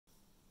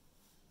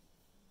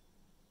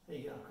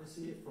Hey, Chris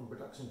here from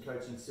Production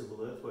Coaching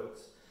Civil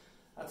Earthworks.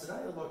 Today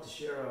I'd like to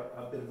share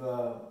a bit of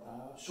a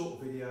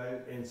short video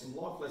and some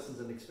life lessons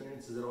and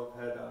experiences that I've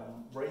had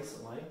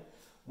recently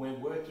when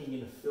working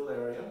in a fill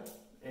area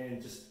and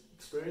just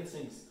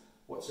experiencing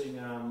watching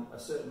a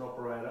certain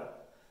operator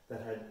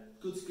that had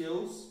good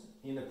skills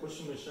in a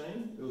pushing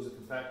machine. It was a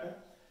compactor,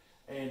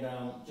 and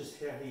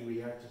just how he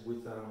reacted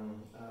with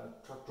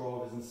truck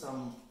drivers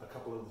and a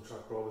couple of the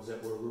truck drivers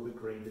that were a little bit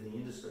green to the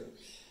industry,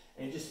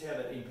 and just how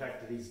that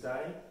impacted his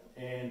day,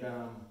 and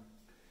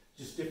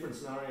just different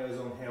scenarios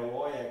on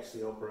how I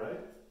actually operate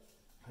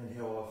and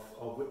how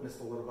I've witnessed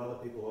a lot of other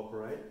people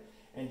operate,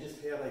 and just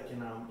how they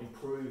can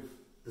improve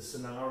the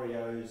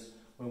scenarios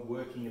when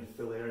working in a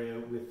fill area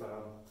with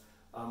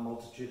a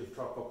multitude of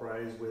truck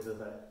operators, whether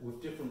that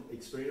with different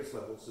experience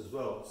levels as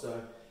well.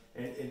 So,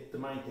 and the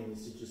main thing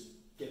is to just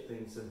get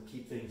things and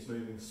keep things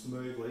moving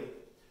smoothly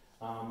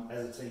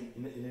as a team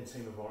in a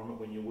team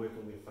environment when you're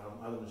working with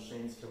other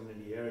machines coming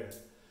into the area.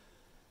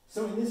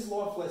 So in this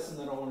life lesson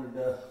that I wanted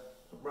to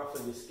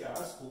roughly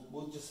discuss,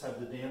 we'll just have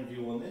the down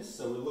view on this.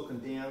 So we're looking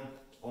down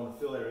on a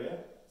fill area.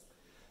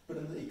 But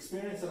in the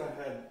experience that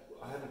we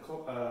had a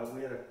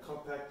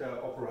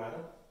compactor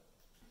operator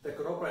that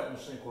could operate the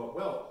machine quite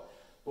well.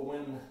 But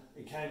when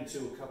it came to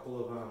a couple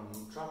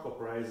of truck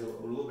operators that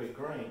were a little bit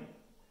green,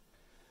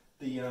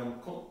 the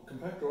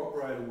compactor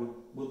operator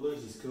would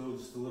lose his cool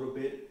just a little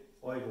bit.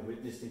 I even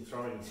witnessed him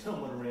throwing his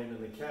helmet around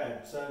in the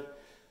cab. So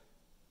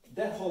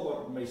that whole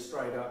lot of me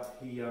straight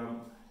up.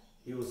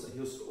 He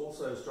was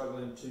also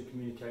struggling to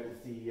communicate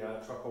with the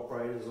truck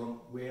operators on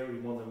where he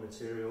wanted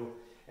material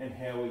and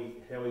how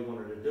he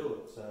wanted to do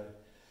it. So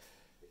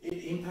it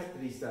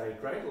impacted his day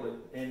greatly,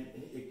 and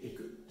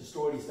it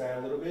destroyed his day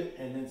a little bit.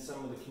 And then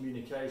some of the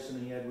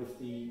communication he had with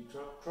the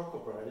truck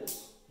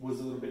operators was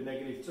a little bit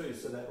negative too.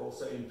 So that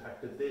also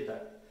impacted their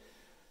day.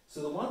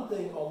 So the one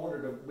thing I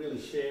wanted to really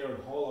share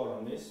and highlight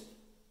on this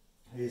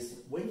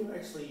is when you're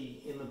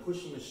actually in the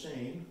pushing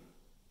machine,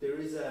 there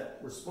is a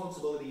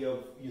responsibility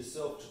of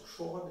yourself to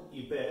try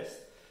your best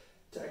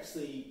to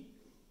actually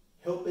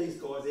help these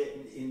guys out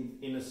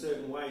in a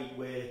certain way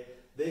where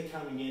they're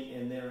coming in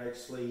and they're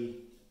actually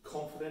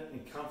confident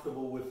and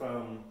comfortable with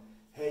how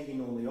you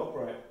normally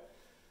operate.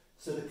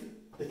 So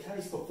the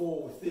case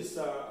before with this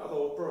other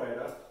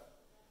operator,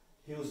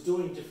 he was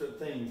doing different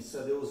things,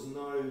 so there was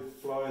no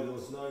flow, there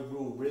was no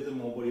real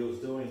rhythm on what he was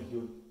doing.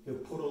 He'll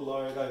put a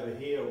load over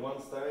here at one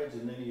stage,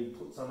 and then he'd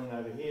put something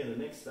over here in the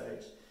next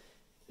stage.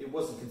 It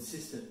wasn't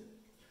consistent.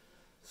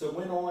 So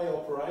when I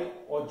operate,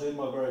 I do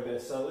my very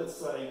best. So let's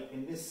say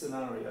in this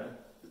scenario,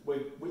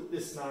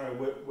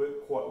 we're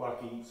quite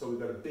lucky. So we've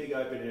got a big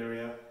open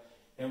area,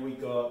 and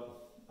we've got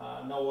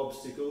no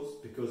obstacles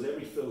because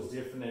every fill is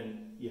different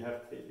and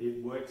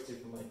it works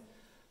differently.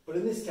 But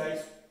in this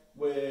case,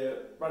 we're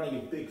running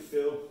a big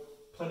fill,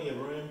 plenty of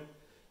room,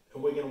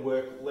 and we're going to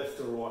work left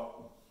to right.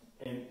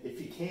 And if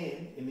you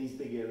can, in these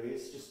big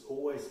areas, just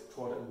always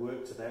try to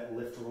work to that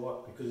left to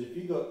right, because if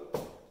you've got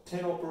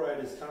 10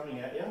 operators coming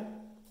at you,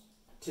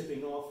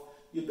 tipping off,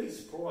 you'll be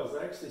surprised.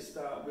 They actually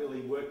start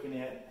really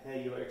working out how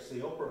you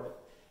actually operate.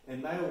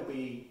 And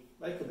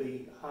they could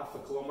be half a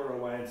kilometre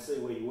away and see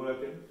where you're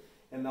working,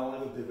 and they'll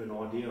have a bit of an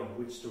idea on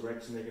which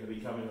direction they're going to be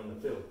coming on the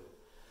field.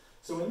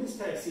 So in this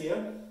case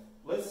here,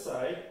 let's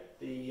say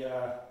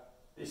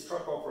this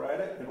truck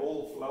operator and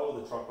all the flow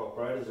of the truck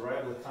operators are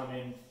able to come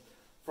in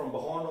from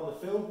behind on the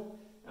field,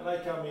 and they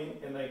come in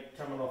and they're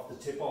coming off the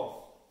tip off.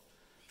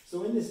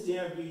 So in this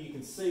down view you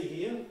can see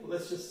here,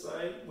 let's just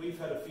say we've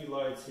had a few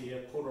loads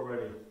here put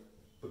already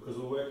because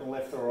we're working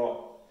left to right,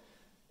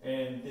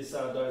 and this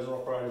dozer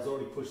operator's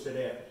already pushed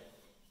it out.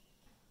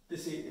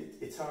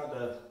 It's hard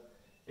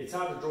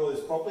to draw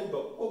this properly,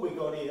 but what we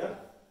got here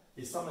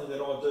is something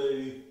that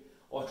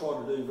I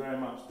try to do very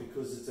much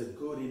because it's a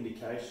good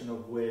indication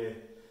of where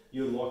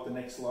you'd like the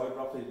next load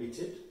roughly to be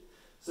tipped.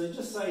 So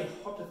just say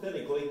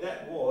hypothetically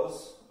that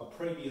was a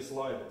previous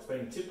load that's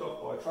been tipped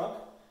off by a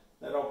truck,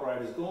 that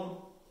operator's gone.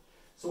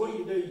 So what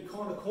you do, you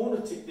kind of corner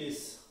tip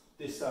this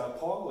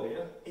pile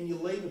here, and you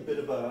leave a bit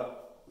of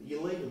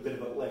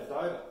it left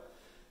over,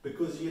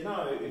 because you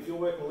know if you're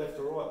working left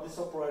to right, this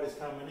operator's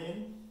coming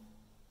in,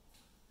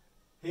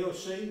 he or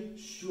she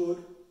should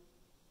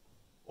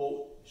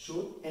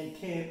and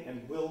can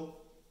and will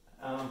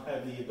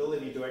have the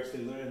ability to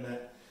actually learn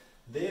that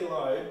their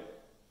load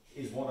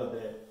is wanted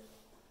there.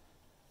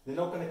 They're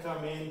not going to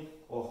come in,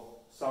 or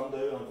some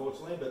do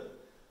unfortunately, but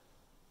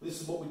this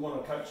is what we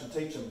want to coach and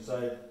teach them.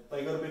 So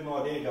they got a bit of an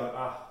idea going,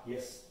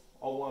 yes,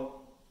 I want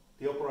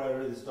the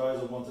operator of this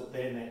dozer wants it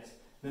there next.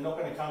 They're not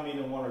going to come in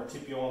and want to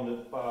tip you on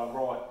the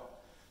right,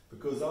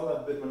 because they'll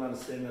have a bit of an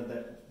understanding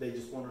that they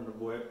just wanted to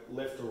work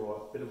left to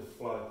right, a bit of a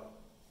flow.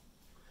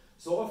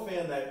 So I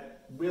found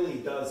that really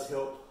does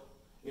help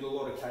in a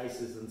lot of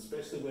cases, and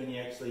especially when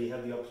you actually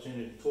have the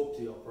opportunity to talk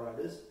to the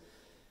operators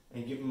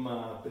and give them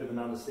a bit of an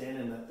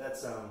understanding that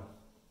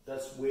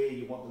that's where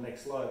you want the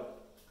next load.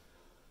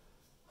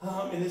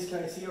 In this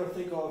case here, I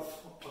think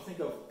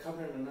I've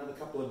covered in another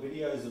couple of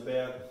videos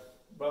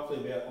roughly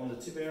about on the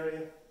tip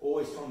area,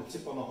 always trying to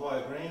tip on the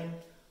higher ground,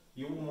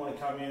 You wouldn't want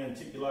to come in and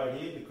tip your load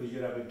here because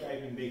you'd have a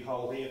gaping big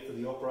hole here for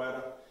the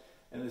operator,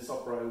 and this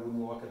operator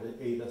wouldn't like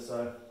it either.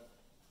 So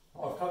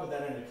I've covered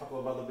that in a couple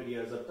of other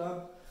videos I've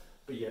done,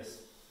 but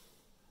yes,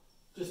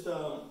 just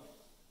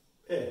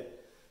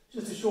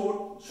just a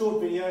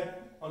short video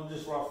on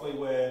just roughly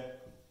where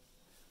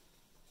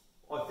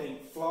I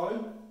think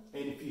flow,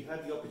 and if you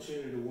have the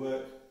opportunity to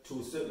work to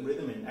a certain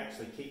rhythm and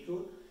actually keep to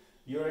it,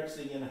 you're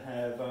actually going to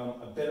have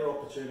a better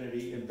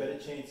opportunity and better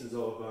chances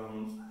of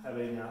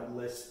having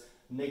less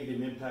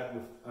negative impact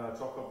with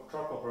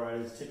truck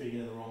operators tipping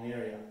in the wrong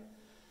area.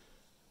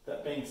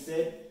 That being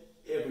said,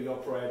 every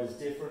operator is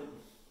different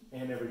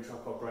and every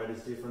truck operator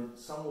is different.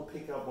 Some will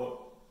pick up what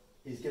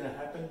is going to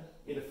happen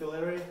in a fill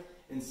area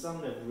and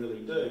some never really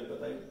do,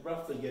 but they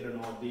roughly get an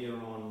idea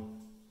on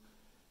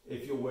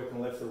if you're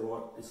working left or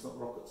right. It's not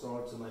rocket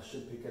science and they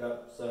should pick it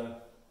up. So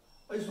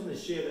I just wanted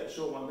to share that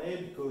short one there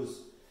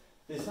because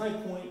there's no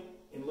point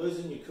in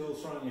losing your cool,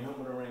 throwing your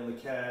helmet around the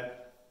cab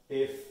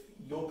if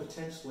you're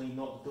potentially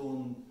not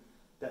doing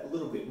that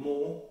little bit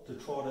more to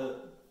try to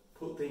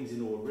put things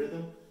into a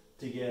rhythm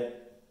to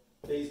get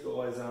these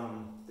guys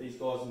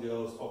and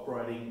girls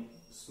operating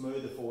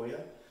smoother for you,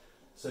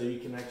 so you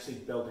can actually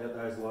belt out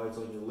those loads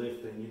on your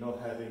lift and you're not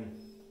having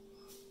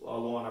a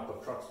lineup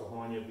of trucks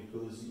behind you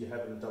because you're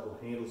having to double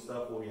handle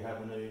stuff or you're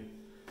having to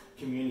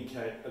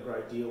communicate a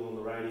great deal on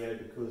the radio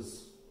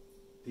because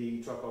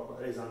the truck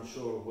operator is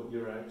unsure of what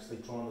you're actually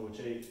trying to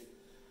achieve.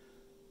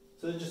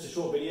 So just a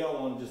short video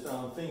on just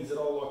things that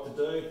I like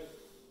to do.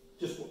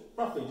 Just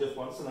roughly just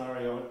one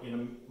scenario in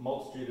a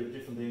multitude of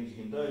different things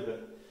you can do,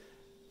 but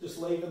just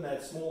leaving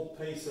that small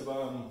piece of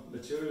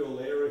material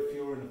there if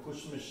you're in a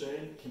push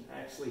machine can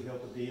actually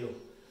help a deal.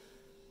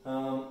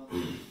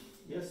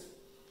 Yes.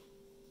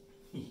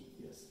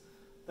 Yes.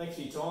 Thanks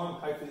for your time.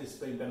 Hopefully this has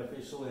been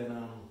beneficial,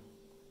 and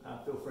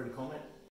feel free to comment.